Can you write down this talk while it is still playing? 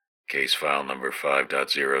Case file number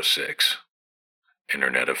 5.06.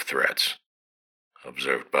 Internet of Threats.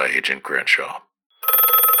 Observed by Agent Crenshaw.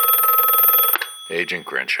 Agent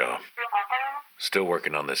Crenshaw. Still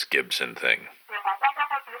working on this Gibson thing.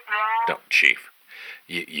 No, Chief.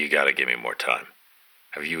 You gotta give me more time.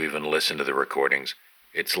 Have you even listened to the recordings?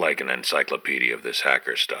 It's like an encyclopedia of this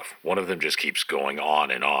hacker stuff. One of them just keeps going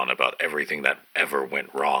on and on about everything that ever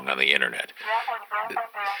went wrong on the internet.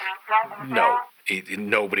 No,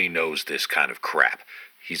 nobody knows this kind of crap.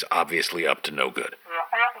 He's obviously up to no good.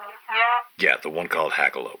 Yeah, the one called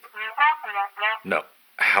Hackalope. No,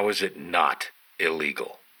 how is it not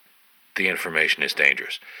illegal? The information is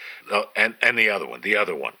dangerous. Oh, and the other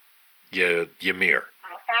one. Ymir.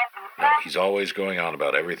 No, he's always going on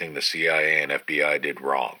about everything the CIA and FBI did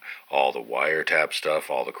wrong. All the wiretap stuff,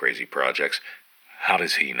 all the crazy projects. How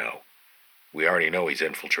does he know? We already know he's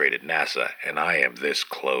infiltrated NASA, and I am this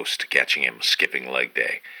close to catching him skipping leg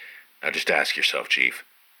day. Now just ask yourself, Chief,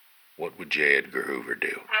 what would J. Edgar Hoover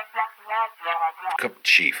do? Come,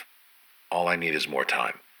 Chief, all I need is more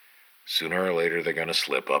time. Sooner or later they're gonna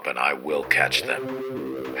slip up, and I will catch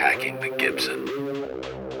them. Hacking the Gibson.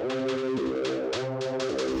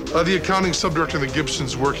 The accounting subdirector of the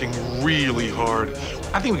Gibson's working really hard.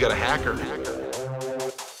 I think we got a hacker.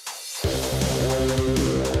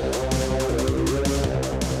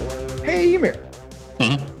 Hey, Ymir.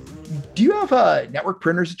 Do you have network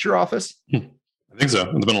printers at your office? I think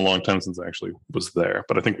so. It's been a long time since I actually was there,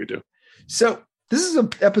 but I think we do. So this is an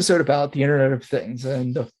episode about the Internet of Things,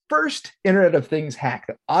 and the first Internet of Things hack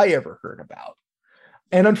that I ever heard about.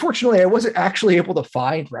 And unfortunately, I wasn't actually able to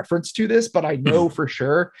find reference to this, but I know for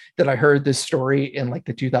sure that I heard this story in like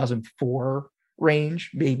the 2004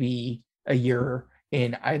 range, maybe a year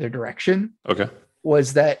in either direction. Okay.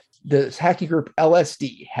 Was that this hacking group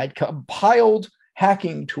LSD had compiled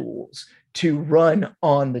hacking tools to run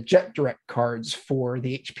on the JetDirect cards for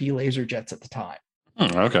the HP laser jets at the time.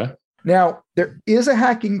 Okay. Now, there is a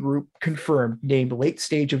hacking group confirmed named Late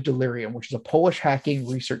Stage of Delirium, which is a Polish hacking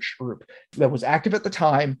research group that was active at the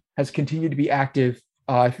time, has continued to be active.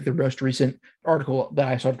 I think the most recent article that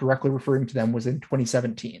I saw directly referring to them was in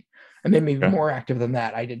 2017. And they may be more active than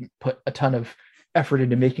that. I didn't put a ton of effort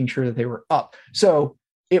into making sure that they were up. So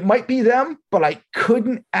it might be them, but I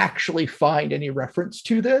couldn't actually find any reference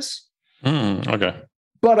to this. Okay.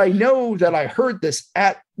 But I know that I heard this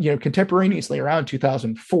contemporaneously around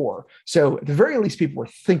 2004. So at the very least, people were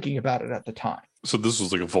thinking about it at the time. So this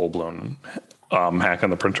was like a full-blown hack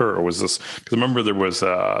on the printer, or was this? Because remember there was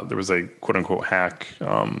a quote-unquote hack,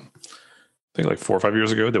 I think like 4 or 5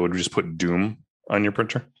 years ago, that would just put Doom on your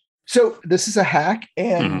printer. So this is a hack,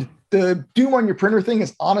 and the Doom on your printer thing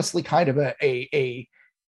is honestly kind of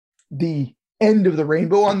the end of the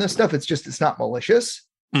rainbow on this stuff. It's not malicious.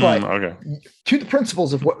 But to the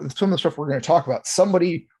principles of what some of the stuff we're going to talk about,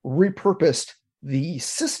 somebody repurposed the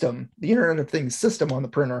system, the Internet of Things system on the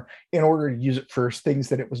printer in order to use it for things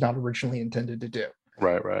that it was not originally intended to do.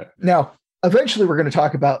 Right. Now, eventually we're going to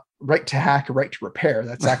talk about right to hack or right to repair.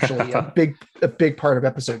 That's actually a big part of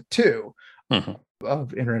episode 2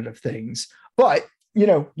 of Internet of Things. But,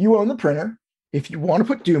 you own the printer. If you want to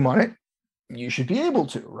put Doom on it, you should be able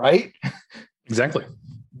to, right? Exactly.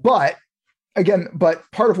 But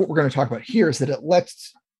part of what we're going to talk about here is that it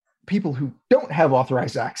lets people who don't have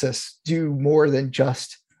authorized access do more than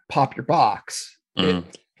just pop your box.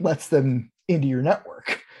 It lets them into your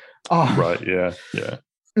network. Right. Yeah.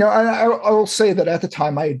 Now, I will say that at the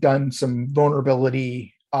time I had done some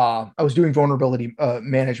vulnerability. I was doing vulnerability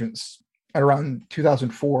management at around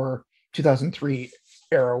 2004, 2003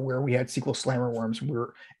 era where we had SQL Slammer worms.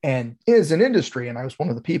 And as an industry, and I was one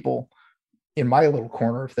of the people in my little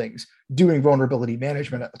corner of things doing vulnerability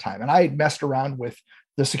management at the time. And I had messed around with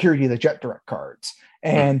the security of the JetDirect cards.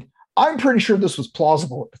 And I'm pretty sure this was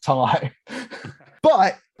plausible at the time.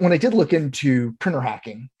 But when I did look into printer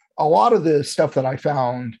hacking, a lot of the stuff that I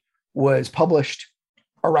found was published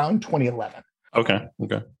around 2011. Okay.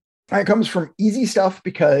 And it comes from easy stuff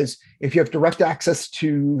because if you have direct access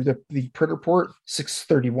to the printer port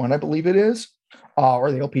 631, I believe it is,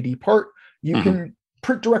 or the LPD part, you can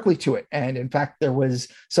print directly to it. And in fact, there was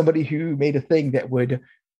somebody who made a thing that would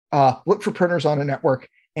look for printers on a network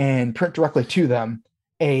and print directly to them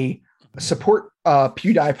a support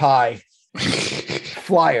PewDiePie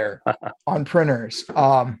flyer on printers.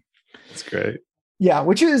 That's great. Yeah,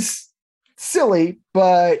 which is silly,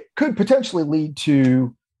 but could potentially lead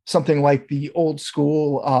to something like the old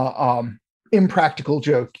school impractical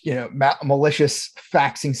joke, malicious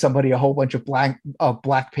faxing somebody a whole bunch of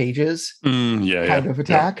black pages kind of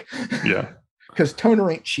attack. Yeah. Because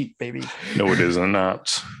toner ain't cheap, baby. No, it is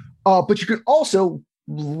not. But you can also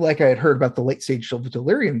like I had heard about the late stage Silver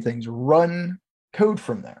Delirium things, run code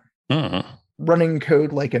from there. Running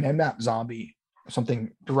code like an Nmap zombie,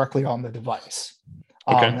 something directly on the device.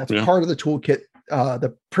 That's part of the toolkit,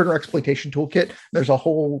 the printer exploitation toolkit. There's a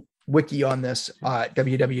whole wiki on this at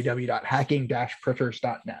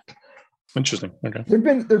www.hacking-printers.net. Interesting. Okay.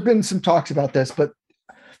 There've been some talks about this, but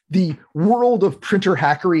the world of printer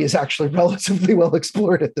hackery is actually relatively well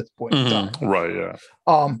explored at this point in time. Right. Yeah.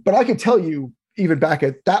 But I can tell you, even back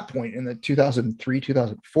at that point in the 2003,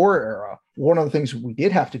 2004 era, one of the things we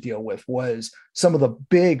did have to deal with was some of the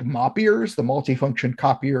big Mopiers, the multifunction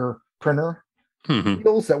copier printer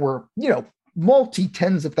deals that were, multi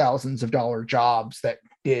tens of thousands of dollar jobs that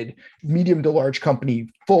did medium to large company,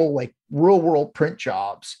 full like real world print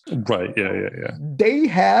jobs. Right. Yeah. They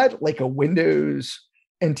had like a Windows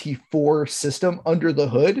NT4 system under the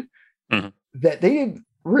hood that they didn't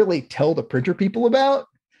really tell the printer people about.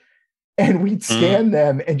 And we'd scan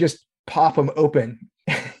them and just pop them open.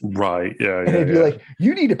 Right. Yeah. And they'd be like,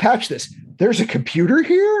 you need to patch this. There's a computer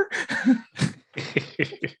here.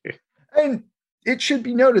 And it should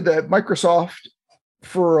be noted that Microsoft,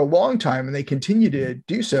 for a long time, and they continue to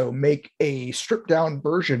do so, make a stripped down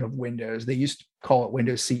version of Windows. They used to call it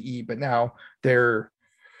Windows CE, but now they're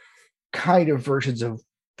kind of versions of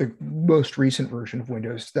the most recent version of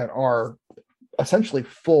Windows that are essentially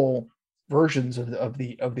full versions of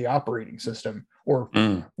the operating system, or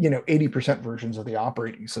 80% versions of the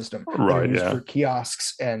operating system, right? For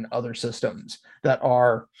kiosks and other systems that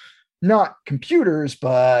are not computers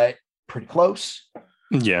but pretty close.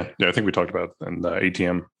 Yeah, I think we talked about in the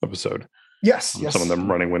ATM episode. Yes. Some of them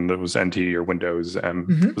running Windows NT or Windows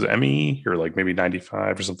was it ME or like maybe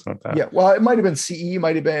 95 or something like that. Yeah, well, it might have been CE,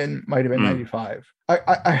 might have been 95.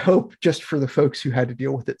 I hope, just for the folks who had to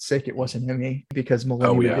deal with its sake, it wasn't ME, because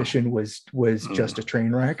Millennium Edition was just a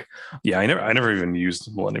train wreck. Yeah, I never even used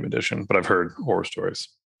Millennium Edition, but I've heard horror stories.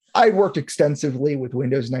 I worked extensively with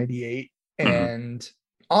Windows 98, and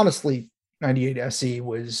honestly, 98 SE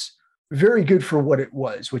was very good for what it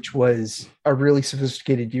was, which was a really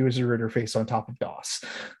sophisticated user interface on top of DOS.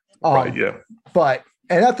 Right, yeah.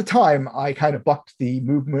 And at the time, I kind of bucked the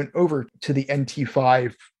movement over to the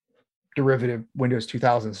NT5 derivative Windows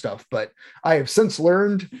 2000 stuff, but I have since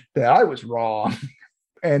learned that I was wrong.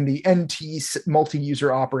 And the NT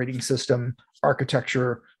multi-user operating system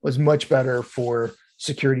architecture was much better for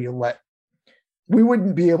security. We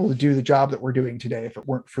wouldn't be able to do the job that we're doing today if it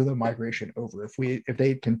weren't for the migration over. If they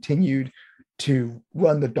had continued to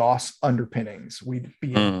run the DOS underpinnings, we'd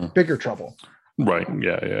be in bigger trouble. Right.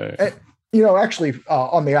 Yeah. And, actually,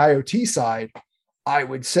 on the IoT side, I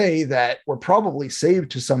would say that we're probably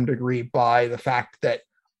saved to some degree by the fact that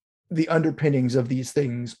the underpinnings of these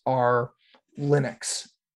things are Linux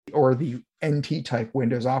or the NT type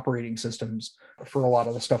Windows operating systems for a lot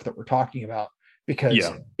of the stuff that we're talking about.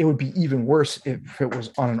 Because it would be even worse if it was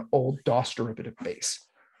on an old DOS derivative base.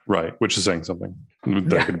 Right, which is saying something.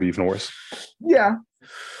 That could be even worse. Yeah.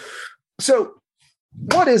 So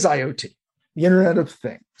what is IoT? The Internet of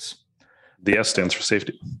Things. The S stands for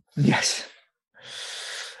safety. Yes.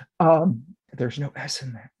 There's no S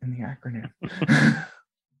in the acronym.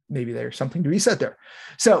 Maybe there's something to be said there.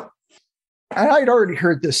 So, and I'd already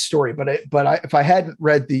heard this story, but if I hadn't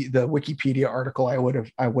read the Wikipedia article, I would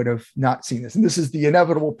have not seen this. And this is the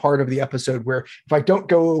inevitable part of the episode where if I don't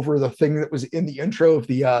go over the thing that was in the intro of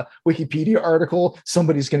the Wikipedia article,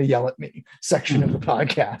 somebody's going to yell at me. Section of the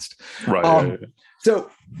podcast. Right.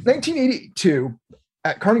 So, 1982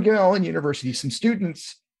 at Carnegie Mellon University, some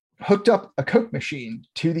students hooked up a Coke machine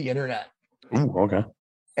to the internet. Ooh, okay.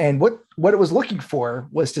 And what it was looking for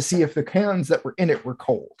was to see if the cans that were in it were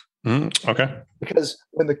cold. Okay. Because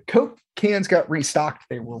when the Coke cans got restocked,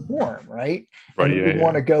 they were warm, right? Right. And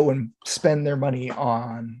want to go and spend their money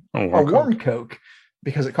on a warm Coke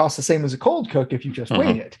because it costs the same as a cold Coke if you just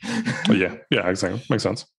wait it. Yeah, exactly. Makes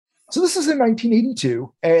sense. So this is in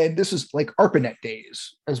 1982, and this is like ARPANET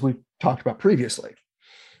days, as we talked about previously,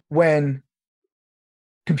 when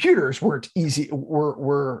computers weren't easy,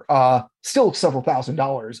 were still several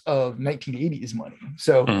 $1,000s of 1980s money.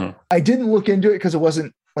 So I didn't look into it because it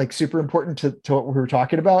wasn't like super important to what we were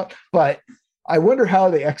talking about, but I wonder how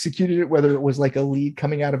they executed it, whether it was like a lead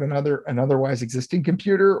coming out of an otherwise existing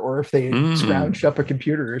computer, or if they scrounged up a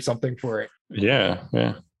computer or something for it. Yeah.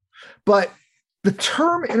 But the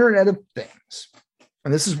term Internet of Things,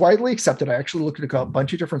 and this is widely accepted. I actually looked at a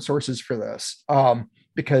bunch of different sources for this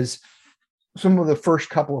because some of the first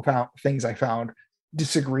couple of things I found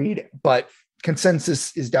disagreed, but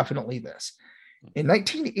consensus is definitely this. In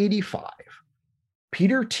 1985,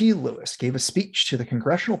 Peter T. Lewis gave a speech to the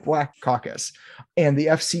Congressional Black Caucus and the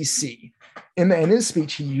FCC. In his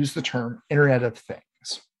speech, he used the term Internet of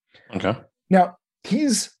Things. Okay. Now,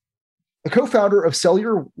 he's the co-founder of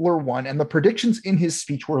Cellular One, and the predictions in his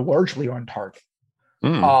speech were largely on target.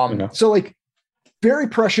 Okay. So, like, very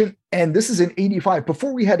prescient. And this is in 85.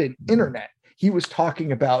 Before we had an internet, he was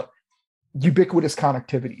talking about ubiquitous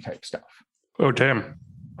connectivity type stuff. Oh, damn.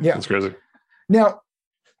 Yeah. That's crazy. Now,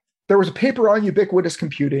 there was a paper on ubiquitous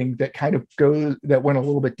computing that went a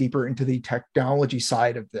little bit deeper into the technology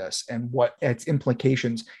side of this and what its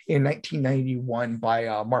implications in 1991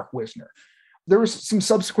 by Mark Wisner. There was some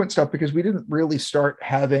subsequent stuff because we didn't really start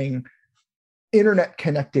having internet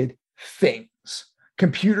connected things,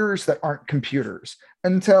 computers that aren't computers,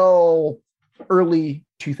 until early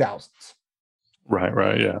 2000s.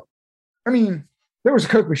 Right. Yeah. I mean, there was a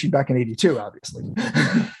Coke machine back in 82, obviously.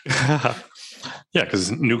 Yeah,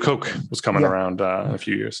 because New Coke was coming around in a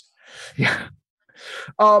few years. Yeah.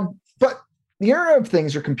 But the Internet of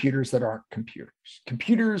Things are computers that aren't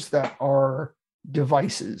computers that are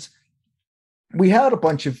devices. We had a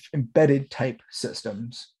bunch of embedded type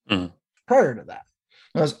systems prior to that.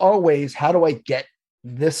 And as always, how do I get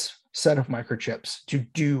this set of microchips to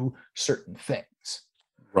do certain things?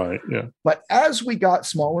 Right, yeah. But as we got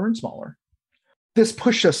smaller and smaller, this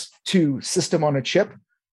pushed us to system on a chip.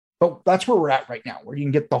 But that's where we're at right now, where you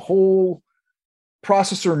can get the whole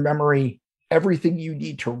processor, memory, everything you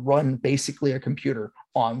need to run basically a computer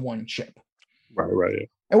on one chip. Right. Yeah.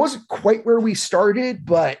 It wasn't quite where we started,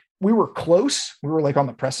 but we were close. We were like on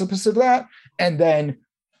the precipice of that. And then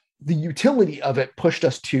the utility of it pushed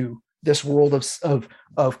us to this world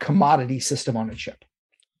of commodity system on a chip.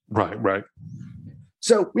 Right.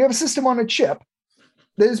 So we have a system on a chip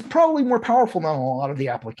that is probably more powerful than a lot of the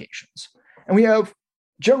applications. And we have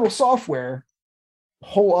general software,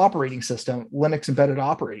 whole operating system, Linux embedded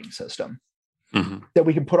operating system that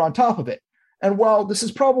we can put on top of it. And while this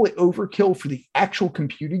is probably overkill for the actual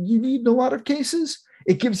computing you need in a lot of cases,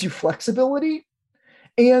 it gives you flexibility.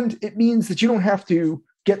 And it means that you don't have to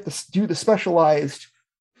do the specialized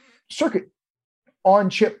circuit on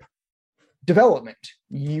chip development.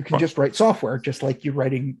 You can just write software just like you're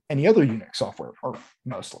writing any other Unix software, or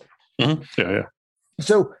mostly. Yeah.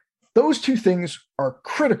 So those two things are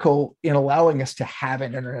critical in allowing us to have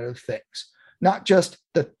an Internet of Things, not just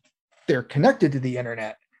that they're connected to the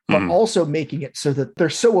internet, but also making it so that they're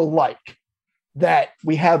so alike that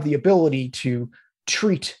we have the ability to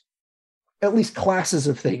treat at least classes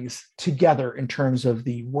of things together in terms of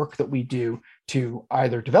the work that we do to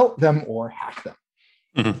either develop them or hack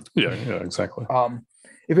them. Yeah, exactly.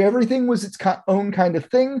 If everything was its own kind of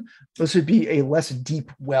thing, this would be a less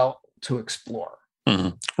deep well to explore.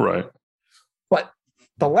 Right. But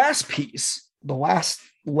the last piece, the last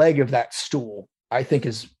leg of that stool, I think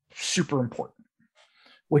is super important,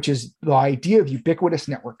 which is the idea of ubiquitous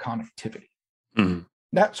network connectivity.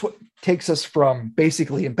 That's what takes us from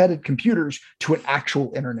basically embedded computers to an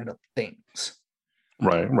actual Internet of Things.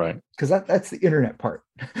 Right. Because that's the internet part.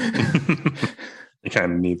 You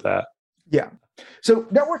kind of need that. Yeah. So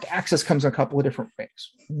network access comes in a couple of different ways.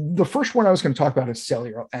 The first one I was going to talk about is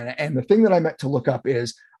cellular. And the thing that I meant to look up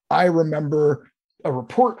is I remember a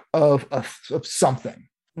report of something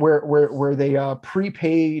where they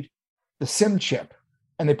prepaid the SIM chip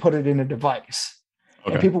and they put it in a device.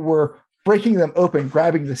 Okay. And people were breaking them open,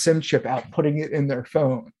 grabbing the SIM chip out, putting it in their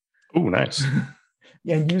phone. Oh, nice.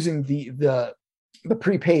 And using the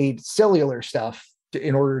prepaid cellular stuff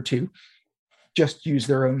in order to just use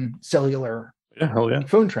their own cellular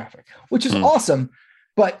phone traffic, which is awesome.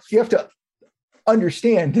 But you have to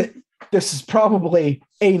understand that this is probably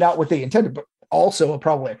not what they intended, but also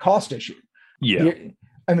probably a cost issue. Yeah.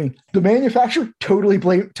 I mean, the manufacturer totally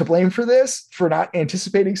to blame for this, for not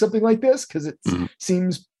anticipating something like this, because it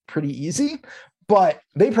seems pretty easy, but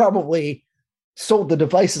they probably sold the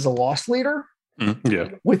device as a loss leader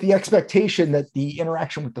with the expectation that the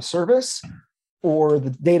interaction with the service or the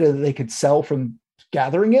data that they could sell from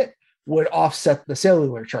gathering it would offset the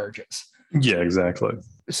cellular charges. Yeah, exactly.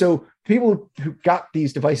 So people who got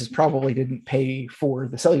these devices probably didn't pay for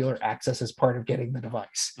the cellular access as part of getting the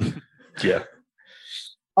device. Yeah.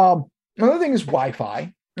 Another thing is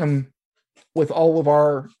Wi-Fi. With all of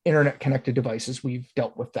our internet connected devices, we've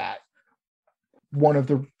dealt with that. One of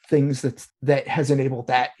the things that has enabled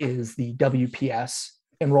that is the WPS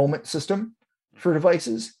enrollment system for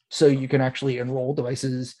devices. So you can actually enroll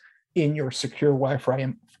devices in your secure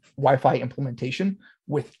Wi-Fi implementation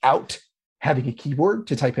without having a keyboard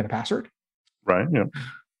to type in a password. Right. Yeah.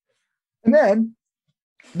 And then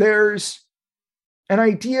there's an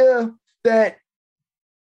idea that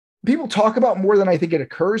people talk about more than I think it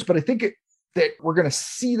occurs, but I think that we're going to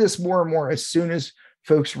see this more and more as soon as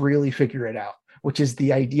folks really figure it out, which is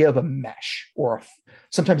the idea of a mesh, or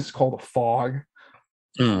sometimes it's called a fog.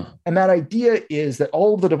 Mm. And that idea is that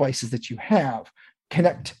all of the devices that you have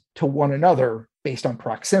connect to one another based on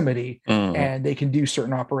proximity, and they can do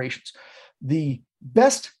certain operations. The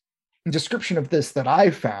best description of this that I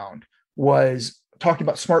found was talking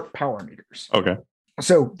about smart power meters. Okay.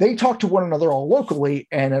 So they talk to one another all locally,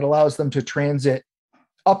 and it allows them to transit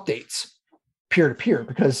updates peer-to-peer,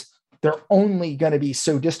 because they're only going to be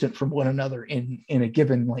so distant from one another in a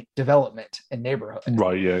given like development and neighborhood.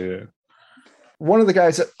 Right. Yeah. One of the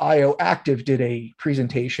guys at IO Active did a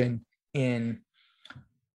presentation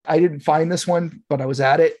I didn't find this one, but I was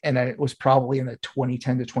at it, and it was probably in the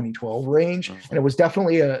 2010 to 2012 range. And it was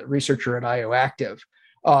definitely a researcher at IO Active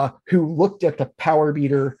who looked at the power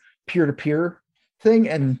meter peer-to-peer thing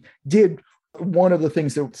and did one of the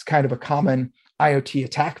things that was kind of a common IoT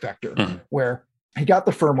attack vector, where he got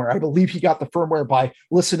the firmware. I believe he got the firmware by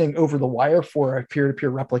listening over the wire for a peer-to-peer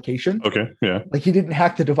replication. Okay. Yeah. Like, he didn't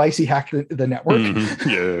hack the device, he hacked the network.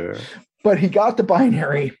 Yeah. But he got the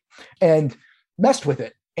binary and messed with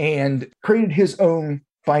it and created his own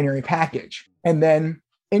binary package, and then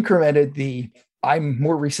incremented the "I'm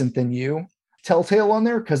more recent than you" telltale on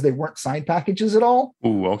there, because they weren't signed packages at all.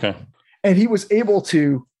 Ooh, okay. And he was able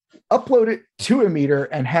to upload it to a meter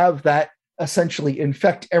and have that essentially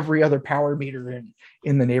infect every other power meter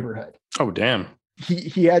in the neighborhood. Oh, damn.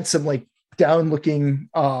 He had some like down looking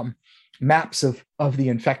maps of the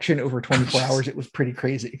infection over 24 hours. It was pretty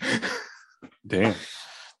crazy. Damn.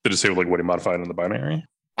 Did it say like what he modified in the binary?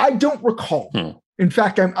 I don't recall. In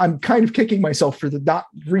fact, I'm kind of kicking myself for not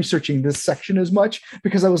researching this section as much,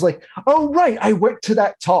 because I was like, oh, right, I went to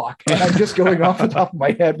that talk, and I'm just going off the top of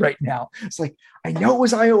my head right now. It's like, I know it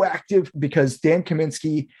was IO Active because Dan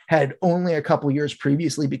Kaminsky had only a couple years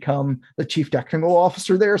previously become the chief technical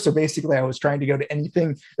officer there. So basically, I was trying to go to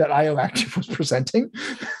anything that IO Active was presenting.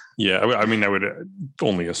 Yeah, I mean, I would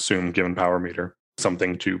only assume, given power meter,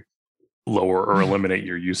 something to lower or eliminate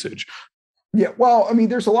your usage. Yeah, well, I mean,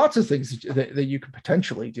 there's lots of things that you could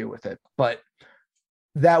potentially do with it, but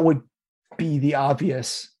that would be the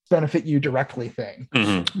obvious benefit you directly thing.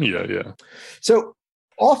 Yeah. So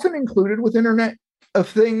often included with Internet of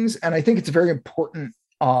Things, and I think it's a very important,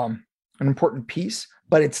 an important piece,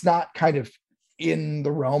 but it's not kind of in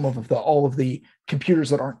the realm of all of the computers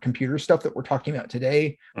that aren't computer stuff that we're talking about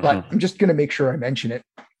today. But I'm just going to make sure I mention it,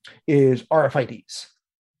 is RFIDs.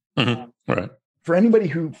 Right. For anybody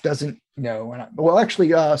who doesn't know,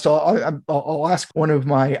 so I'll ask one of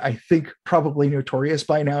my, I think probably notorious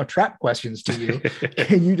by now, trap questions to you.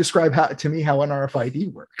 Can you describe to me how an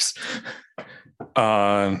RFID works?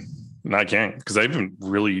 I can't, because I haven't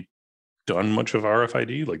really done much of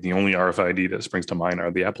RFID. Like, the only RFID that springs to mind are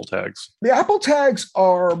the Apple tags. The Apple tags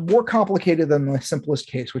are more complicated than the simplest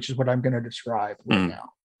case, which is what I'm going to describe right now,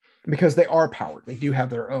 because they are powered. They do have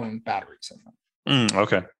their own batteries in them.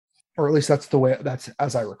 Okay. Or at least that's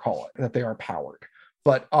as I recall it, that they are powered.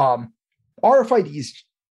 But RFIDs,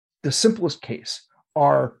 the simplest case,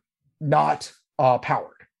 are not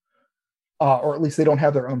powered, or at least they don't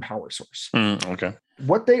have their own power source. Okay.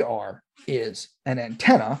 What they are is an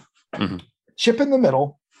antenna, chip in the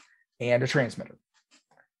middle, and a transmitter.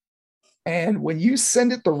 And when you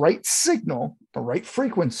send it the right signal, the right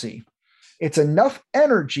frequency, it's enough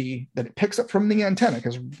energy that it picks up from the antenna,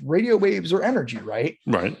 because radio waves are energy, right?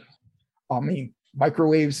 Right. I mean,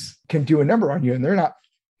 microwaves can do a number on you, and they're not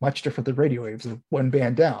much different than radio waves. They're one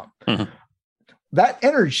band down. That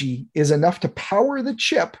energy is enough to power the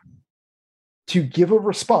chip to give a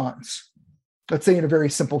response. Let's say, in a very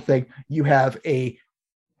simple thing, you have a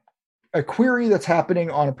query that's happening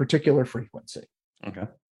on a particular frequency. Okay.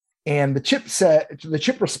 And the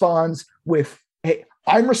chip responds with, hey,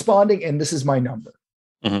 I'm responding, and this is my number.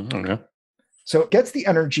 Okay. So it gets the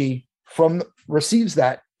energy receives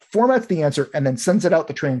that, formats the answer, and then sends it out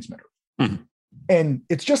the transmitter. And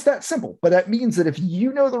it's just that simple. But that means that if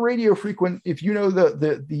you know the radio frequency, if you know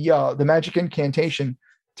the magic incantation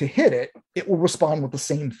to hit it, it will respond with the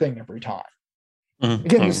same thing every time.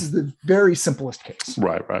 Again, this is the very simplest case.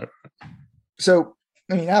 Right. So,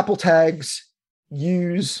 I mean, Apple tags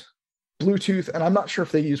use Bluetooth, and I'm not sure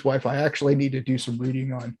if they use Wi-Fi. I actually need to do some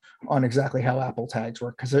reading on exactly how Apple tags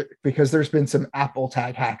work, because there's been some Apple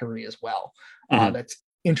tag hackery as well. That's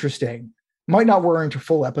interesting. Might not warrant a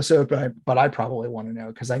full episode, but I probably want to know,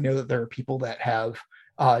 because I know that there are people that have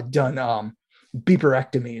done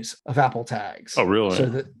beeperectomies of Apple tags. Oh,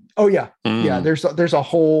 really? Yeah. There's a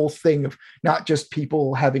whole thing of not just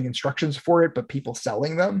people having instructions for it, but people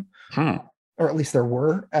selling them. or at least there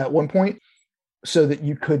were at one point, so that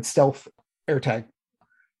you could stealth AirTag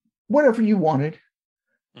whatever you wanted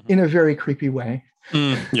in a very creepy way.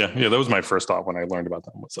 Yeah. That was my first thought when I learned about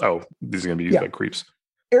them. Was, oh, these are going to be used by creeps.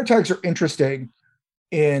 AirTags are interesting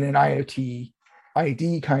in an IoT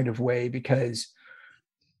ID kind of way, because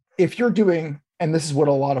if you're doing, and this is what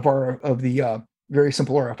a lot of the very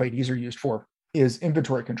simple RFIDs are used for, is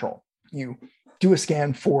inventory control. You do a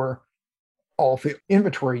scan for all of the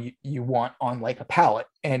inventory you want on like a pallet,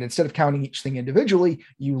 and instead of counting each thing individually,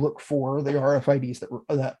 you look for the RFIDs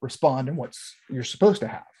that respond and what's you're supposed to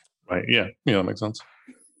have. Right. Yeah. That makes sense.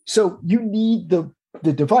 So you need the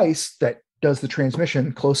device that does the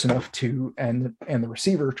transmission close enough to, and the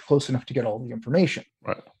receiver close enough to get all the information.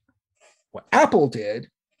 Right. What Apple did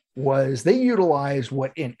was they utilized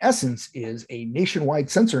what in essence is a nationwide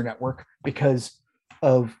sensor network because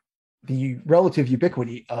of the relative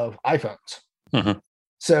ubiquity of iPhones. Mm-hmm.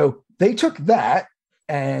 So they took that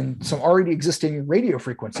and some already existing radio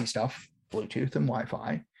frequency stuff, Bluetooth and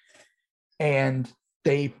Wi-Fi, and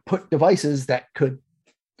they put devices that could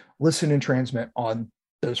listen and transmit on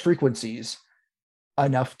those frequencies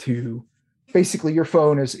enough to basically your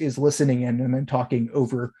phone is listening in and then talking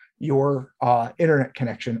over your internet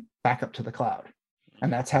connection back up to the cloud.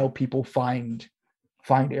 And that's how people find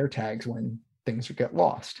AirTags when things get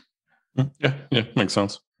lost. Yeah, makes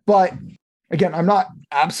sense. But again, I'm not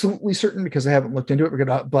absolutely certain because I haven't looked into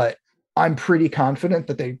it, but I'm pretty confident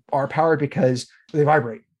that they are powered because they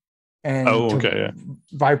vibrate. And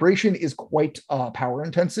vibration is quite power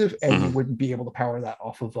intensive, and you wouldn't be able to power that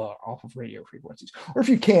off of radio frequencies. Or if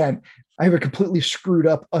you can, I have a completely screwed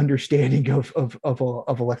up understanding of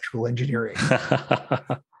electrical engineering,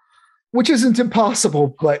 which isn't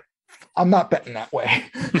impossible, but I'm not betting that way.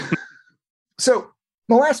 So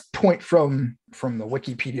the last point from the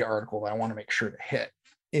Wikipedia article that I want to make sure to hit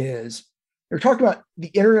is they're talking about the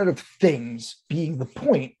Internet of Things being the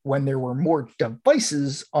point when there were more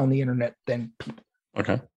devices on the internet than people.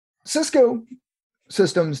 Okay. Cisco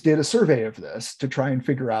Systems did a survey of this to try and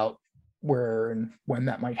figure out where and when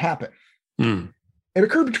that might happen. It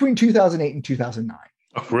occurred between 2008 and 2009.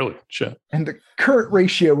 Oh, really? Shit. And the current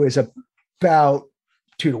ratio is about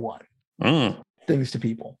 2-to-1. Things to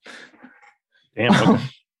people. Damn. Okay.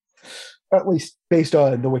 At least based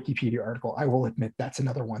on the Wikipedia article. I will admit that's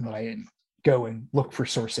another one that I didn't go and look for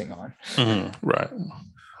sourcing on. Right.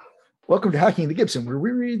 Welcome to Hacking the Gibson, where we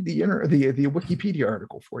read the Wikipedia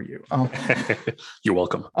article for you. You're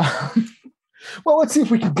welcome. Well, let's see if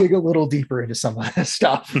we can dig a little deeper into some of this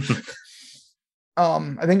stuff.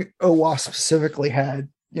 I think OWASP specifically had,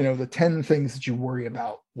 the 10 things that you worry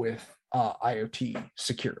about with IoT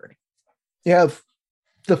security. You have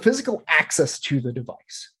the physical access to the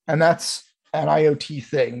device, and that's an IoT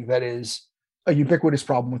thing that is a ubiquitous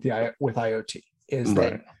problem with IoT, is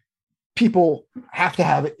that people have to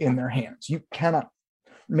have it in their hands. You cannot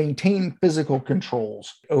maintain physical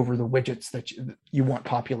controls over the widgets that you want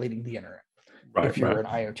populating the internet if you're an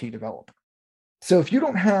IoT developer. So if you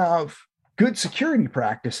don't have good security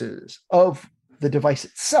practices of the device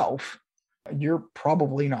itself, you're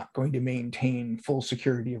probably not going to maintain full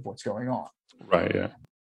security of what's going on. Right, yeah.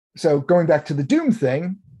 So going back to the Doom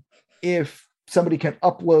thing, if somebody can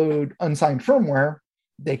upload unsigned firmware,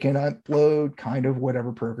 they can upload kind of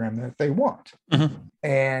whatever program that they want.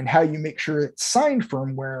 And how you make sure it's signed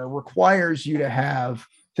firmware requires you to have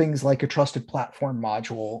things like a trusted platform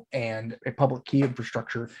module and a public key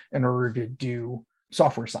infrastructure in order to do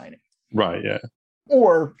software signing. Right, yeah.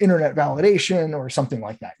 Or internet validation or something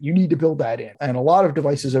like that. You need to build that in. And a lot of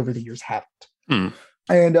devices over the years haven't.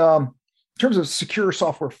 And in terms of secure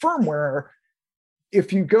software firmware,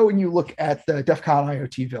 if you go and you look at the DEF CON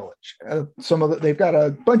IoT Village, they've got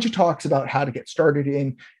a bunch of talks about how to get started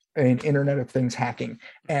in Internet of Things hacking.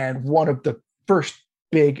 And one of the first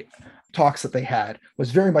big talks that they had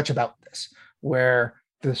was very much about this, where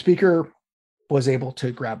the speaker was able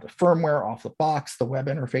to grab the firmware off the box, the web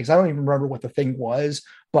interface. I don't even remember what the thing was,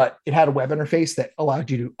 but it had a web interface that allowed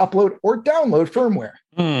you to upload or download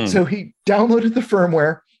firmware. So he downloaded the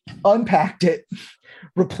firmware, unpacked it,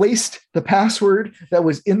 replaced the password that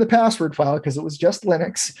was in the password file because it was just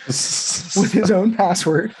Linux with his own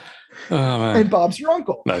password. And Bob's your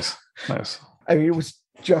uncle. Nice. I mean, it was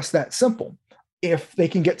just that simple. If they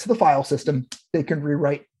can get to the file system, they can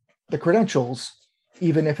rewrite the credentials,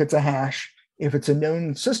 even if it's a hash, if it's a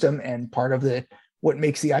known system. And part of what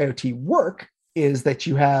makes the IoT work is that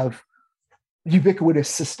you have ubiquitous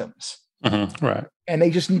systems. Right. And they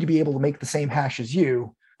just need to be able to make the same hash as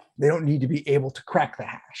you. They don't need to be able to crack the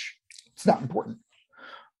hash. It's not important.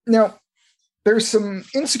 Now, There's some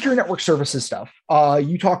insecure network services stuff.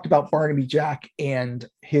 You talked about Barnaby Jack and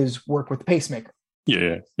his work with the pacemaker.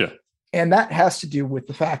 Yeah. And that has to do with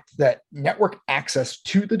the fact that network access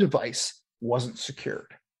to the device wasn't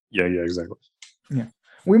secured. Yeah, exactly. Yeah.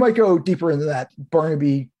 We might go deeper into that.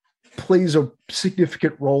 Barnaby plays a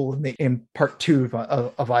significant role in part 2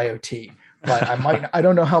 of IoT, but I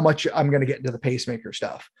don't know how much I'm going to get into the pacemaker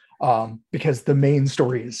stuff because the main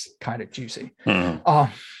story is kind of juicy.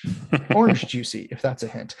 Orange juicy, if that's a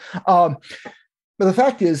hint. But the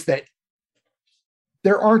fact is that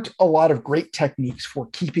there aren't a lot of great techniques for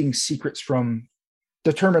keeping secrets from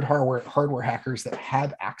determined hardware hackers that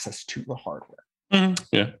have access to the hardware. Mm-hmm.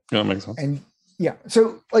 Yeah, that makes sense. And yeah,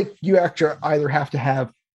 so like you actually either have to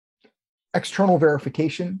have external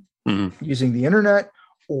verification using the internet,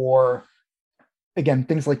 or again,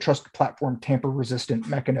 things like trusted platform tamper-resistant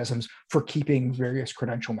mechanisms for keeping various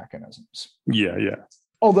credential mechanisms. Yeah.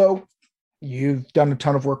 Although you've done a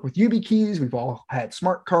ton of work with YubiKeys, we've all had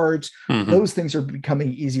smart cards. Those things are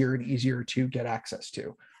becoming easier and easier to get access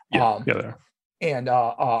to. Yeah. And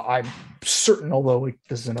I'm certain, although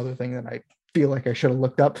this is another thing that I feel like I should have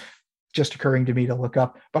looked up, just occurring to me to look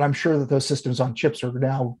up, but I'm sure that those systems on chips are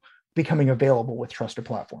now becoming available with trusted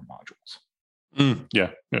platform modules. Yeah.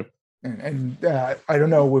 And I don't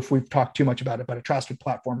know if we've talked too much about it, but a trusted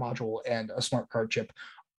platform module and a smart card chip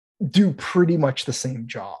do pretty much the same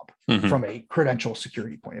job from a credential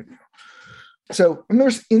security point of view. So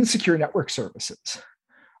there's insecure network services.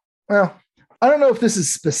 Well, I don't know if this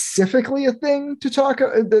is specifically a thing to talk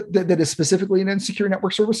that is specifically an insecure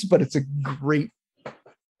network service, but it's a great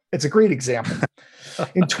example.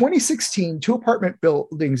 In 2016, 2 apartment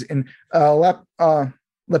buildings in La Pinina,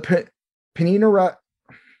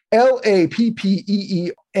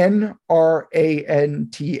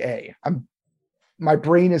 Lappeennranta. My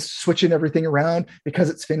brain is switching everything around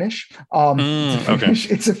because it's Finnish.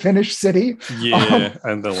 It's a Finnish city. Yeah,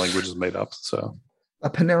 and the language is made up. So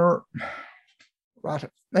Lappeennranta.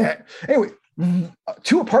 Anyway,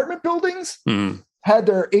 2 apartment buildings had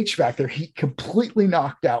their HVAC, their heat completely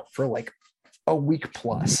knocked out for like a week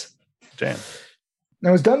plus. Damn. Now,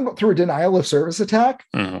 it was done through a denial of service attack.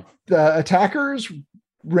 The attackers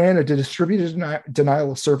ran a distributed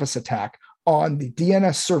denial of service attack on the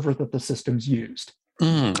DNS server that the systems used.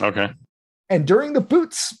 Okay. And during the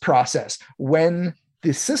boots process, when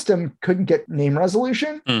the system couldn't get name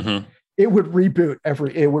resolution, it would reboot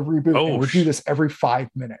and would do this every 5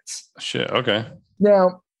 minutes. Shit. Okay.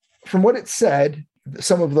 Now, from what it said,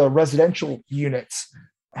 some of the residential units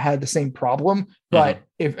had the same problem, but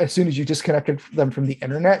as soon as you disconnected them from the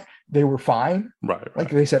internet, they were fine. Right. Like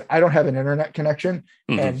they said, I don't have an internet connection,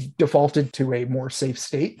 and defaulted to a more safe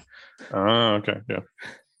state. Okay. Yeah.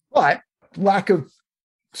 But lack of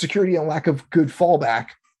security and lack of good fallback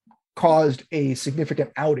caused a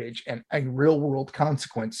significant outage and a real world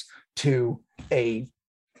consequence to a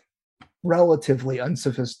relatively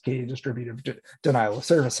unsophisticated distributed denial of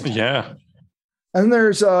service attack. Yeah. And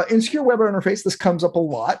there's insecure web interface. This comes up a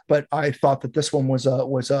lot, but I thought that this one was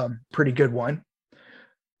a pretty good one.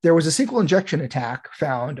 There was a SQL injection attack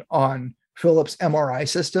found on Philips MRI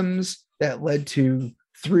systems that led to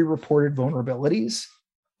 3 reported vulnerabilities.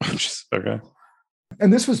 Okay.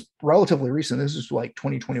 And this was relatively recent. This was like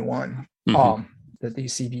 2021 that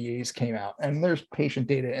these CVEs came out, and there's patient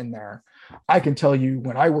data in there. I can tell you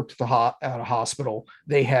when I worked at a hospital,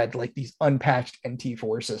 they had like these unpatched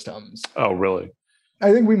NT4 systems. Oh, really?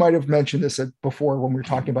 I think we might have mentioned this before when we were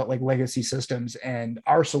talking about like legacy systems, and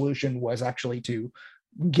our solution was actually to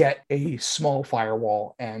get a small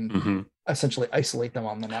firewall and essentially isolate them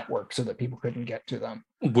on the network so that people couldn't get to them.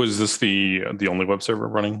 Was this the only web server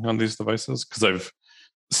running on these devices? Because I've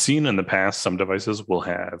seen in the past some devices will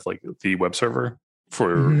have like the web server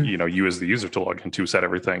for you as the user to log into, set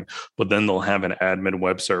everything, but then they'll have an admin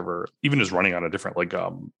web server, even just running on a different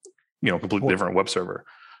completely different web server.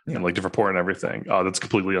 And like different port and everything that's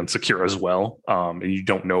completely unsecure as well, and you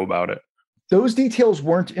don't know about it. Those details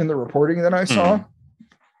weren't in the reporting that I saw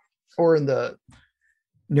or in the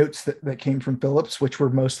notes that came from Philips, which were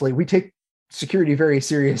mostly, we take security very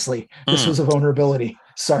seriously. This was a vulnerability.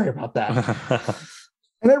 Sorry about that.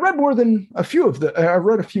 And I read I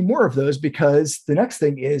read a few more of those because the next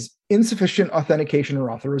thing is insufficient authentication or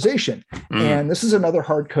authorization. And this is another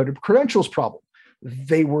hard-coded credentials problem.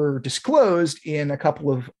 They were disclosed in a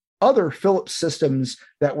couple of other Philips systems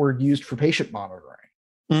that were used for patient monitoring.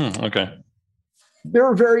 Okay. There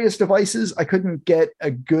are various devices. I couldn't get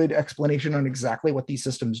a good explanation on exactly what these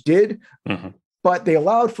systems did, but they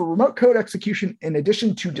allowed for remote code execution in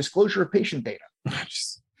addition to disclosure of patient data.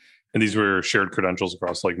 And these were shared credentials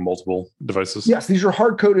across like multiple devices? Yes, these are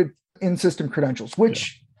hard-coded in-system credentials,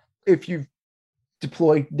 which if you've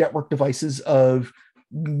deployed network devices of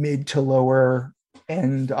mid to lower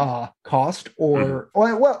end cost, or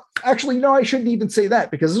well, actually, no, I shouldn't even say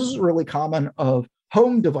that, because this is really common of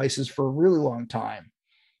home devices for a really long time,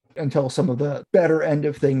 until some of the better end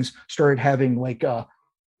of things started having like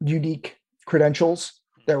unique credentials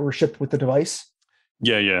that were shipped with the device.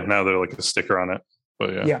 Yeah. Now they're like a sticker on it,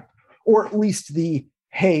 but yeah. Or at least the,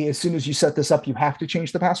 hey, as soon as you set this up, you have to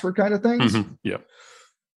change the password kind of things. Yeah.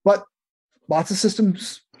 But lots of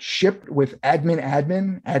systems shipped with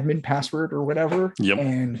admin password or whatever,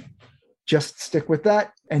 and just stick with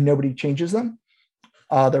that, and nobody changes them.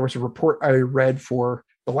 There was a report I read for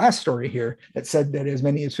the last story here that said that as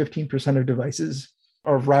many as 15% of devices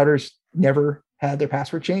or routers never had their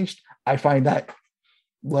password changed. I find that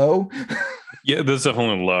low. Yeah, that's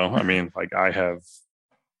definitely low. I mean, like I have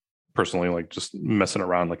personally like just messing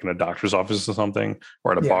around like in a doctor's office or something,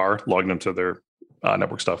 or at a bar, logging into their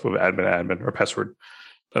network stuff with admin or password,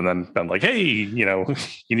 and then been like, hey, you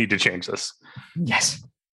need to change this. Yes.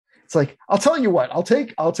 It's like, I'll tell you what, I'll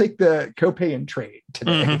take the copay and trade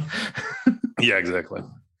today. Yeah, exactly.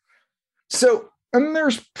 So, and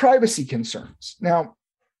there's privacy concerns. Now,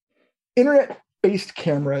 internet-based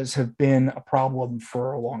cameras have been a problem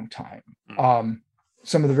for a long time.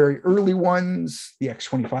 Some of the very early ones, the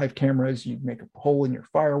X25 cameras, you'd make a hole in your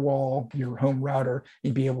firewall, your home router,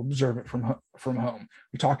 you'd be able to observe it from home.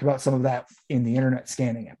 We talked about some of that in the internet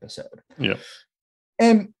scanning episode. Yeah.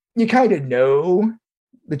 And you kind of know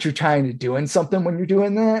that you're trying to doing something when you're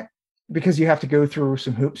doing that, because you have to go through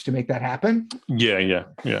some hoops to make that happen. Yeah.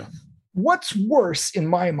 What's worse in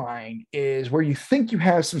my mind is where you think you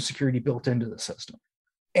have some security built into the system.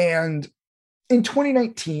 And in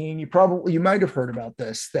 2019, you might have heard about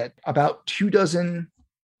this, that about 24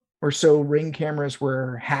 or so Ring cameras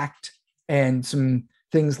were hacked, and some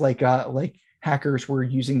things like hackers were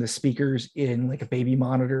using the speakers in like a baby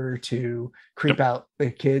monitor to creep out the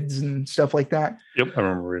kids and stuff like that. Yep, I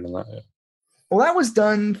remember reading that. Yeah. Well, that was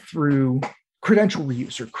done through credential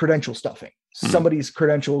reuse or credential stuffing. Somebody's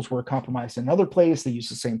credentials were compromised in another place. They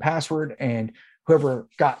used the same password, and whoever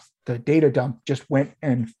got the data dump just went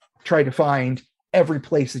and tried to find every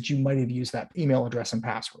place that you might have used that email address and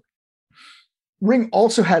password. Ring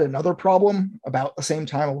also had another problem about the same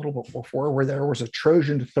time, a little bit before, where there was a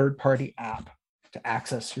Trojan third-party app to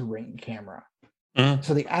access your Ring camera.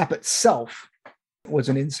 So the app itself was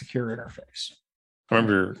an insecure interface. I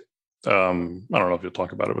remember, I don't know if you'll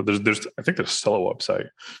talk about it, but I think there's still a website,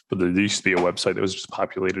 but there used to be a website that was just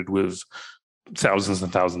populated with thousands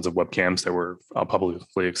and thousands of webcams that were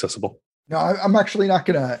publicly accessible. No, I'm actually not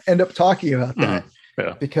going to end up talking about that,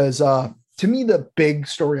 because to me, the big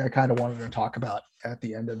story I kind of wanted to talk about at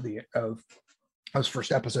the end of this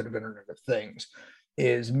first episode of Internet of Things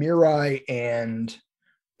is Mirai and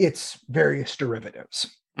its various derivatives.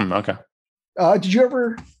 Okay. Did you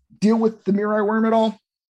ever deal with the Mirai worm at all?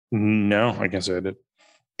 No, I guess I did.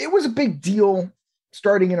 It was a big deal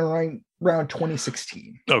starting in around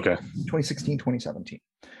 2016. Okay. 2016, 2017.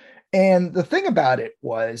 And the thing about it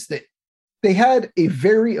was that they had a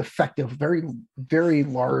very effective, very, very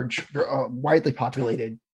large, widely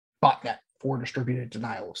populated botnet for distributed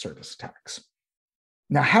denial of service attacks.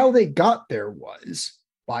 Now, how they got there was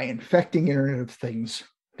by infecting Internet of Things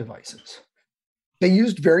devices. They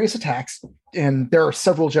used various attacks, and there are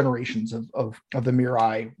several generations of the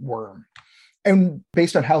Mirai worm. And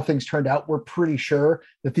based on how things turned out, we're pretty sure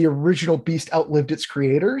that the original beast outlived its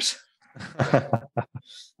creators.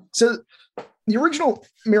 So the original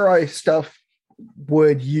Mirai stuff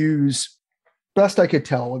would use, best I could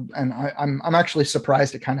tell, and I'm actually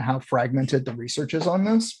surprised at kind of how fragmented the research is on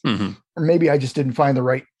this. Or maybe I just didn't find the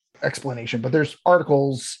right explanation, but there's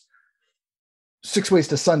articles 6 ways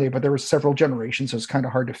to Sunday, but there were several generations, so it's kind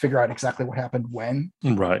of hard to figure out exactly what happened when.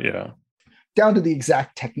 Right, yeah. Down to the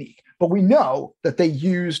exact technique. But we know that they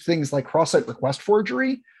used things like cross-site request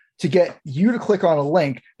forgery to get you to click on a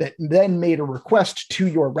link that then made a request to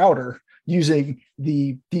your router using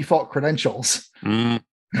the default credentials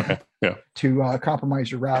to compromise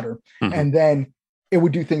your router. And then it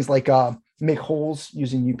would do things like make holes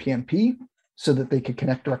using UPnP so that they could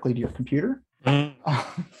connect directly to your computer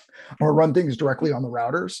or run things directly on the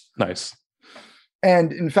routers. Nice.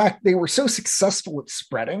 And in fact, they were so successful at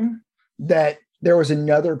spreading that there was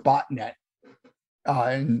another botnet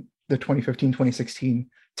in the 2015-2016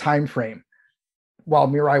 timeframe, while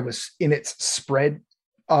Mirai was in its spread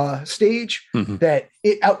stage, that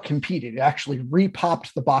it outcompeted. It actually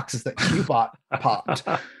repopped the boxes that Qbot popped.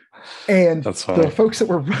 And the folks that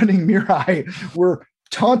were running Mirai were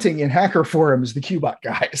taunting in hacker forums the Qbot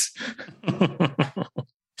guys.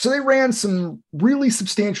 So they ran some really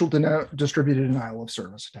substantial distributed denial of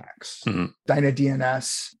service attacks. Dyna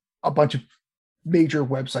DNS, a bunch of major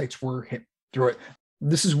websites were hit through it.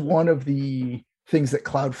 This is one of the things that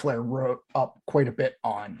Cloudflare wrote up quite a bit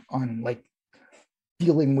on like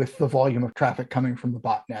dealing with the volume of traffic coming from the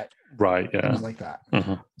botnet. Right, yeah. Things like that.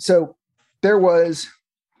 So there was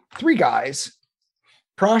 3 guys,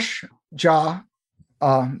 Prash Jha,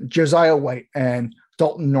 Josiah White, and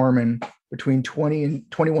Dalton Norman, between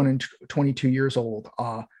 21 and 22 years old.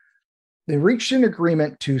 They reached an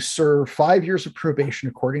agreement to serve 5 years of probation,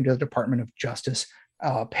 according to the Department of Justice,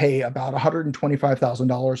 pay about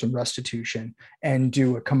 $125,000 in restitution, and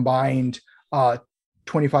do a combined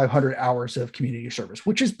 2,500 hours of community service,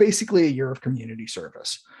 which is basically a year of community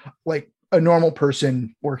service. Like a normal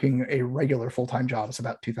person working a regular full-time job is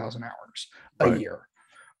about 2,000 hours a year.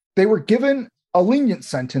 They were given a lenient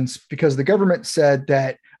sentence because the government said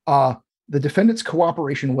that the defendant's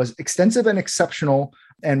cooperation was extensive and exceptional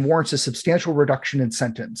and warrants a substantial reduction in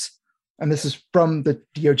sentence. And this is from the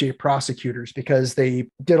DOJ prosecutors, because they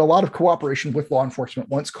did a lot of cooperation with law enforcement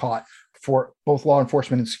once caught, for both law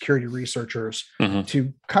enforcement and security researchers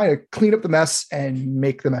to kind of clean up the mess and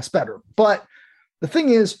make the mess better. But the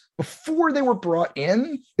thing is, before they were brought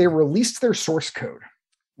in, they released their source code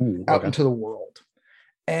out into the world.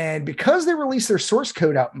 And because they released their source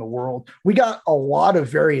code out in the world, we got a lot of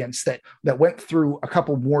variants that went through a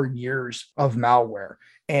couple more years of malware.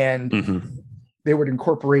 And they would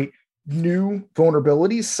incorporate new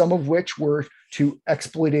vulnerabilities, some of which were to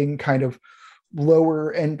exploiting kind of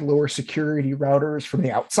lower security routers from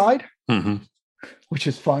the outside, which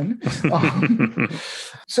is fun.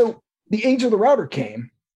 So the age of the router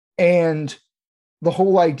came, and the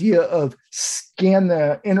whole idea of scan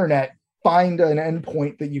the internet, find an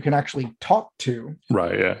endpoint that you can actually talk to.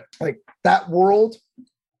 Right, yeah. Like that world,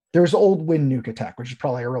 there's the old WinNuke attack, which is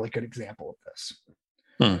probably a really good example of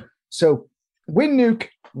this. So WinNuke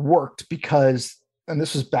worked because, and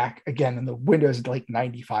this was back again in the Windows like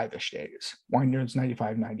 95-ish days, Windows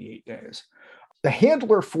 95, 98 days. The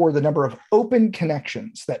handler for the number of open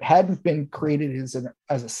connections that hadn't been created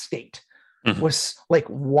as a state was like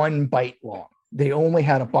 1 byte long. They only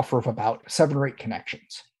had a buffer of about 7 or 8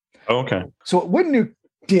 connections. Okay. So what WinNuke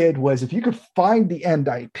did was, if you could find the end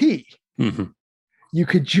IP, you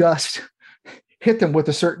could just hit them with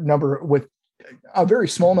a certain number, with a very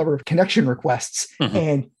small number of connection requests,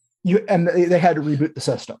 and they had to reboot the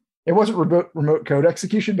system. It wasn't remote code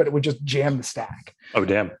execution, but it would just jam the stack. Oh,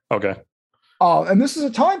 damn. Okay. And this is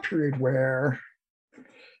a time period where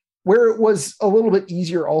it was a little bit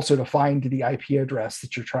easier also to find the IP address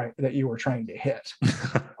that you were trying to hit.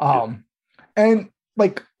 And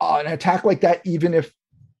like an attack like that, even if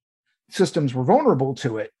systems were vulnerable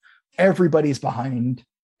to it, everybody's behind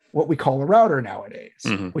what we call a router nowadays,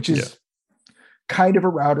 which is kind of a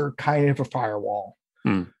router, kind of a firewall.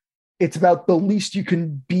 It's about the least you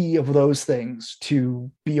can be of those things to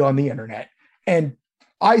be on the internet. And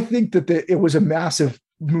I think that it was a massive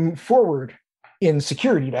move forward in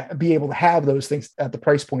security to be able to have those things at the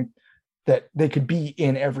price point that they could be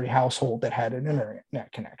in every household that had an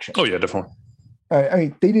internet connection. Oh, yeah, definitely. I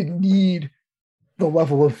mean, they didn't need the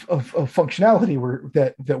level of functionality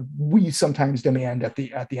that we sometimes demand at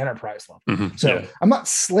the enterprise level. So I'm not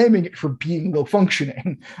slamming it for being low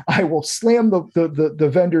functioning. I will slam the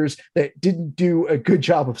vendors that didn't do a good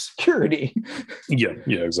job of security. Yeah,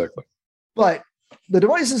 exactly. But the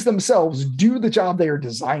devices themselves do the job they are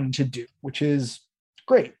designed to do, which is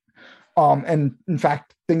great. And in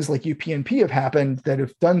fact, things like UPnP have happened that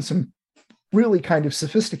have done some really kind of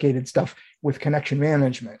sophisticated stuff with connection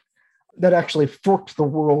management that actually forked the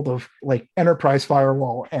world of like enterprise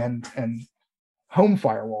firewall and home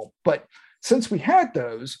firewall. But since we had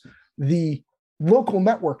those, the local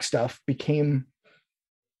network stuff became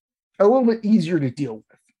a little bit easier to deal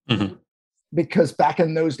with. Because back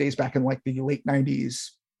in those days, back in like the late 90s,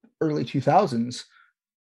 early 2000s,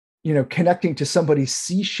 connecting to somebody's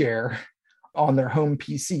C share on their home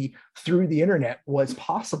PC through the internet was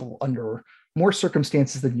possible under more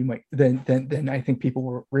circumstances than I think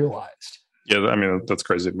people realized. Yeah, I mean, that's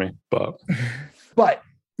crazy to me, but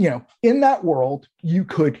in that world, you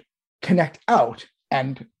could connect out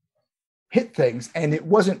and hit things, and it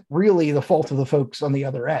wasn't really the fault of the folks on the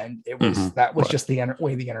other end. It was just the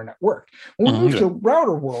way the internet worked. When we move to the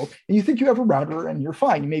router world, and you think you have a router and you're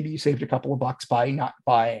fine, maybe you saved a couple of bucks by not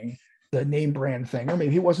buying the name brand thing, or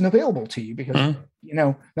maybe it wasn't available to you because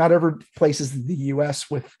not every place is the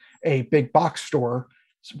US with a big box store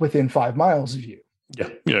within 5 miles of you. Yeah,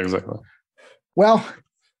 exactly. Well,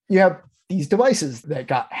 you have these devices that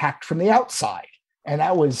got hacked from the outside, And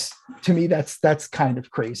that was, to me, that's kind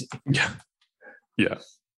of crazy. Yeah. Yeah.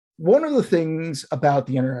 One of the things about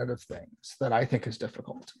the Internet of Things that I think is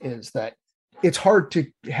difficult is that it's hard to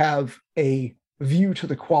have a view to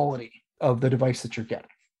the quality of the device that you're getting.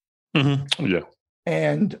 Mm-hmm. Yeah.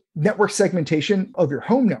 And network segmentation of your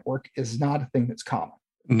home network is not a thing that's common.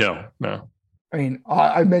 No. I mean,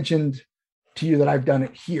 I mentioned to you that I've done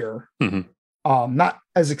it here, not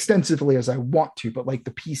as extensively as I want to, but like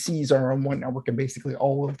the PCs are on one network and basically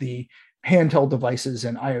all of the handheld devices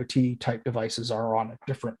and IoT type devices are on a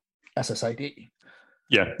different SSID.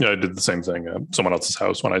 Yeah, I did the same thing. Someone else's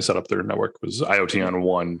house, when I set up their network, was IoT on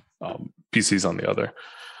one, PCs on the other.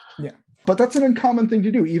 Yeah, but that's an uncommon thing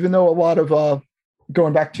to do, even though a lot of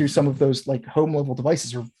going back to some of those like home level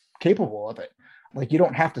devices are capable of it. Like you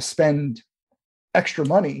don't have to spend extra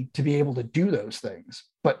money to be able to do those things,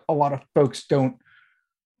 but a lot of folks don't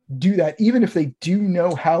do that. Even if they do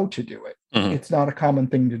know how to do it, it's not a common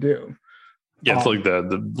thing to do. Yeah, it's like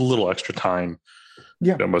the little extra time.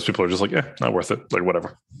 Yeah, most people are just like, not worth it. Like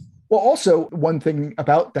whatever. Well, also one thing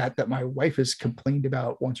about that my wife has complained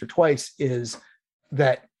about once or twice is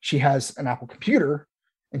that she has an Apple computer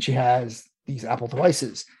and she has these Apple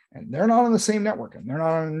devices and they're not on the same network and they're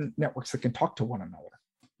not on networks that can talk to one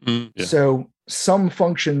another. Yeah. So some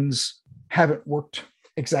functions haven't worked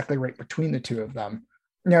exactly right between the two of them.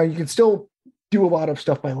 Now you can still do a lot of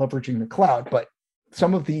stuff by leveraging the cloud, but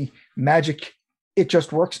some of the magic it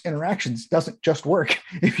just works interactions doesn't just work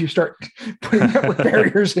if you start putting network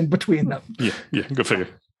barriers in between them. Yeah, go figure.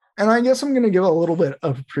 And I guess I'm going to give a little bit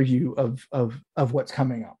of a preview of what's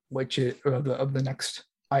coming up, which is of the next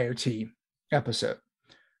IoT episode.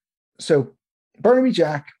 So Barnaby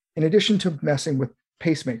Jack, in addition to messing with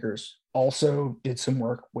pacemakers, also did some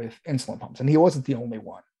work with insulin pumps, and he wasn't the only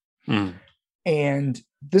one. And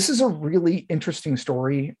this is a really interesting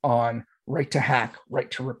story on right to hack,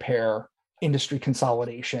 right to repair, industry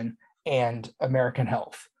consolidation, and American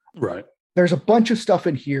health. Right. There's a bunch of stuff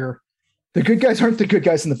in here. The good guys aren't the good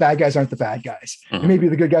guys and the bad guys aren't the bad guys. And maybe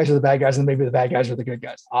the good guys are the bad guys and maybe the bad guys are the good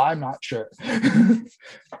guys. I'm not sure.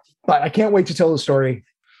 But I can't wait to tell the story.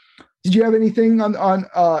 Did you have anything on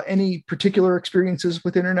any particular experiences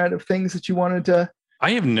with Internet of Things that you wanted to?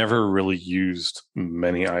 I have never really used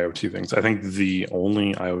many IoT things. I think the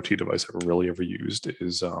only IoT device I've really ever used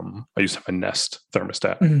is I used to have a Nest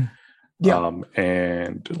thermostat. Yeah.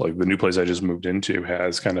 And like the new place I just moved into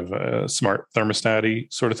has kind of a smart thermostat-y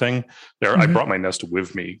sort of thing. There, I brought my Nest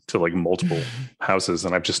with me to like multiple houses,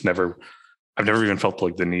 and I've never even felt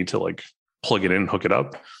like the need to like plug it in, hook it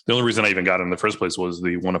up. The only reason I even got it in the first place was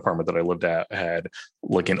the one apartment that I lived at had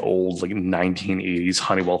like an old like 1980s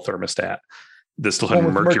Honeywell thermostat that still had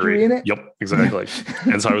mercury in it. Yep, exactly.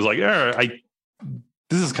 And so I was like,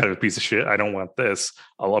 this is kind of a piece of shit. I don't want this.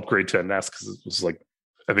 I'll upgrade to a Nest because it was like,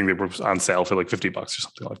 I think they were on sale for like $50 or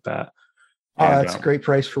something like that. That's a great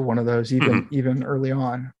price for one of those, even early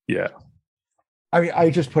on. Yeah. I mean, I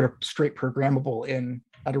just put a straight programmable in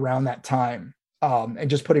at around that time. And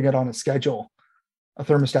just putting it on a schedule, a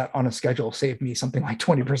thermostat on a schedule saved me something like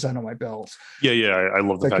 20% of my bills. Yeah. I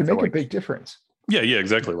love the fact that make a big difference. Yeah,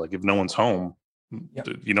 exactly. Like if no one's home,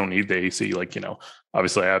 you don't need the AC. Like,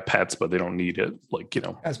 obviously I have pets, but they don't need it like,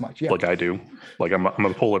 as much. Like I do. Like I'm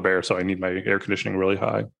a polar bear, so I need my air conditioning really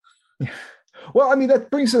high. Yeah. Well, I mean,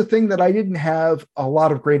 that brings to the thing that I didn't have a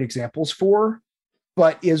lot of great examples for,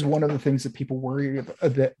 but is one of the things that people worry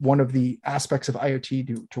about, that one of the aspects of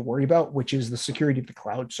IoT to worry about, which is the security of the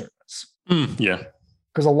cloud service. Yeah.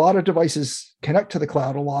 Because a lot of devices connect to the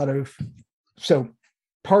cloud, so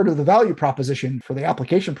part of the value proposition for the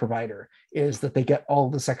application provider is that they get all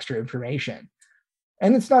this extra information.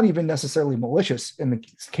 And it's not even necessarily malicious in the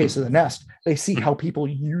case of the Nest. They see how people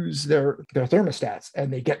use their thermostats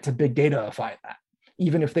and they get to big dataify that,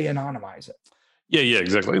 even if they anonymize it. Yeah,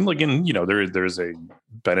 exactly. And there's a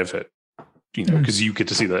benefit, because you get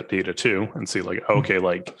to see that data too and see like, okay,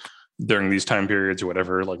 like during these time periods or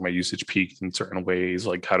whatever, like my usage peaked in certain ways.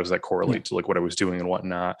 Like, how does that correlate to like what I was doing and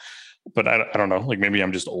whatnot? But I don't know, like maybe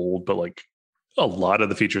I'm just old, but like a lot of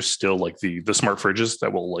the features still, like the smart fridges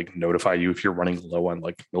that will like notify you if you're running low on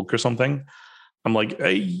like milk or something. I'm like,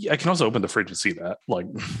 I can also open the fridge and see that. Like,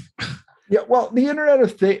 yeah, well, the Internet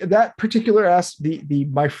of that particular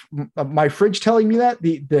my fridge telling me that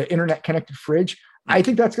the internet connected fridge, I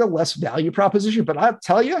think that's got less value proposition. But I'll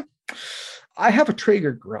tell you, I have a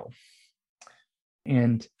Traeger grill,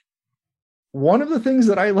 and one of the things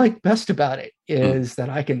that I like best about it is that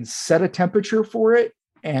I can set a temperature for it,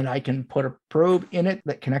 and I can put a probe in it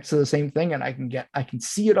that connects to the same thing, and I can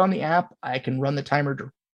see it on the app. I can run the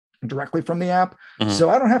timer directly from the app, so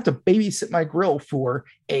I don't have to babysit my grill for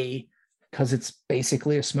a because it's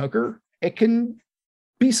basically a smoker, it can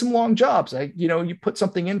be some long jobs. You put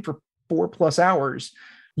something in for 4+ hours.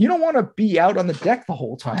 You don't want to be out on the deck the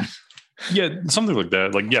whole time. Yeah, something like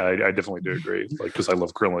that. Like, yeah, I definitely do agree. Like, because I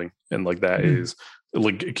love grilling, and like that is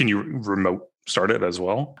like, can you remote start it as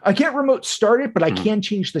well? I can't remote start it, but I can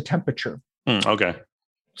change the temperature. Okay.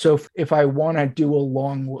 So if I want to do a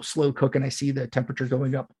long, slow cook and I see the temperature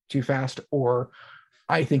going up too fast, or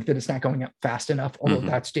I think that it's not going up fast enough, although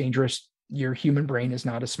that's dangerous. Your human brain is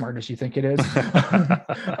not as smart as you think it is.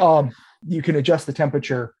 You can adjust the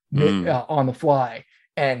temperature on the fly.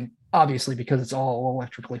 And obviously, because it's all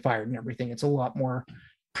electrically fired and everything, it's a lot more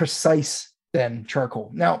precise than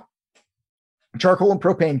charcoal. Now, charcoal and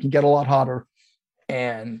propane can get a lot hotter,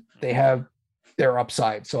 and they have their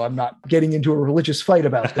upside. So I'm not getting into a religious fight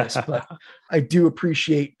about this, but I do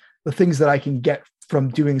appreciate the things that I can get from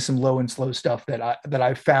doing some low and slow stuff that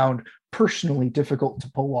I've found personally difficult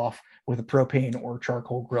to pull off with a propane or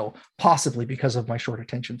charcoal grill, possibly because of my short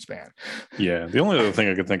attention span. Yeah. The only other thing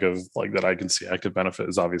I could think of like that I can see active benefit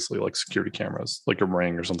is obviously like security cameras, like a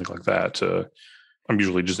Ring or something like that. I'm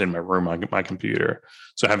usually just in my room on my computer.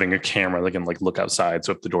 So having a camera that can like look outside.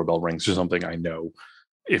 So if the doorbell rings or something, I know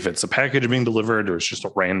if it's a package being delivered or it's just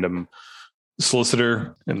a random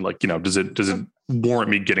solicitor, and like, does it warrant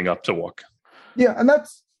me getting up to walk? Yeah. And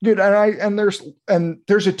that's good. And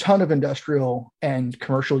there's a ton of industrial and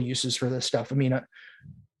commercial uses for this stuff. I mean,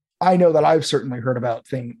 I know that I've certainly heard about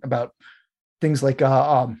things like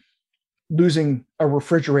losing a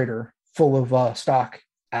refrigerator full of stock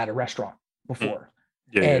at a restaurant before.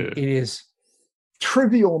 It is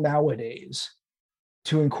trivial nowadays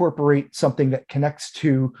to incorporate something that connects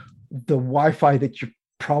to the Wi-Fi that you're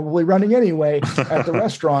probably running anyway at the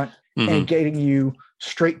restaurant and getting you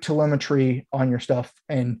straight telemetry on your stuff.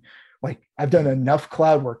 And like, I've done enough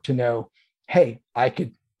cloud work to know, hey, I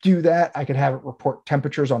could do that. I could have it report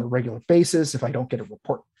temperatures on a regular basis. If I don't get a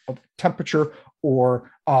report of temperature or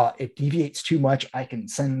it deviates too much, I can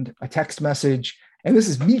send a text message. And this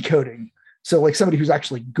is me coding. So like somebody who's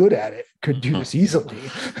actually good at it could do this easily.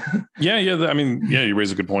 Yeah. I mean, yeah, you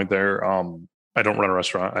raise a good point there. I don't run a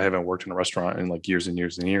restaurant. I haven't worked in a restaurant in like years and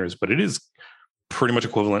years and years, but it is pretty much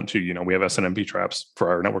equivalent to, we have SNMP traps for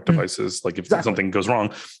our network devices. Like if something goes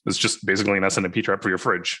wrong, it's just basically an SNMP trap for your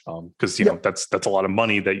fridge. Because, that's a lot of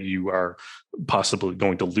money that you are possibly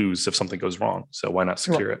going to lose if something goes wrong. So why not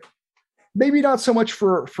secure it? Maybe not so much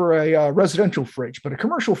for a residential fridge, but a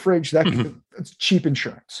commercial fridge, that's cheap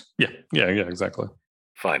insurance. Yeah, exactly.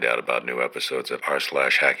 Find out about new episodes at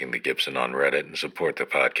r/hackingthegibson on Reddit and support the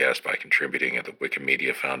podcast by contributing at the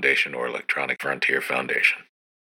Wikimedia Foundation or Electronic Frontier Foundation.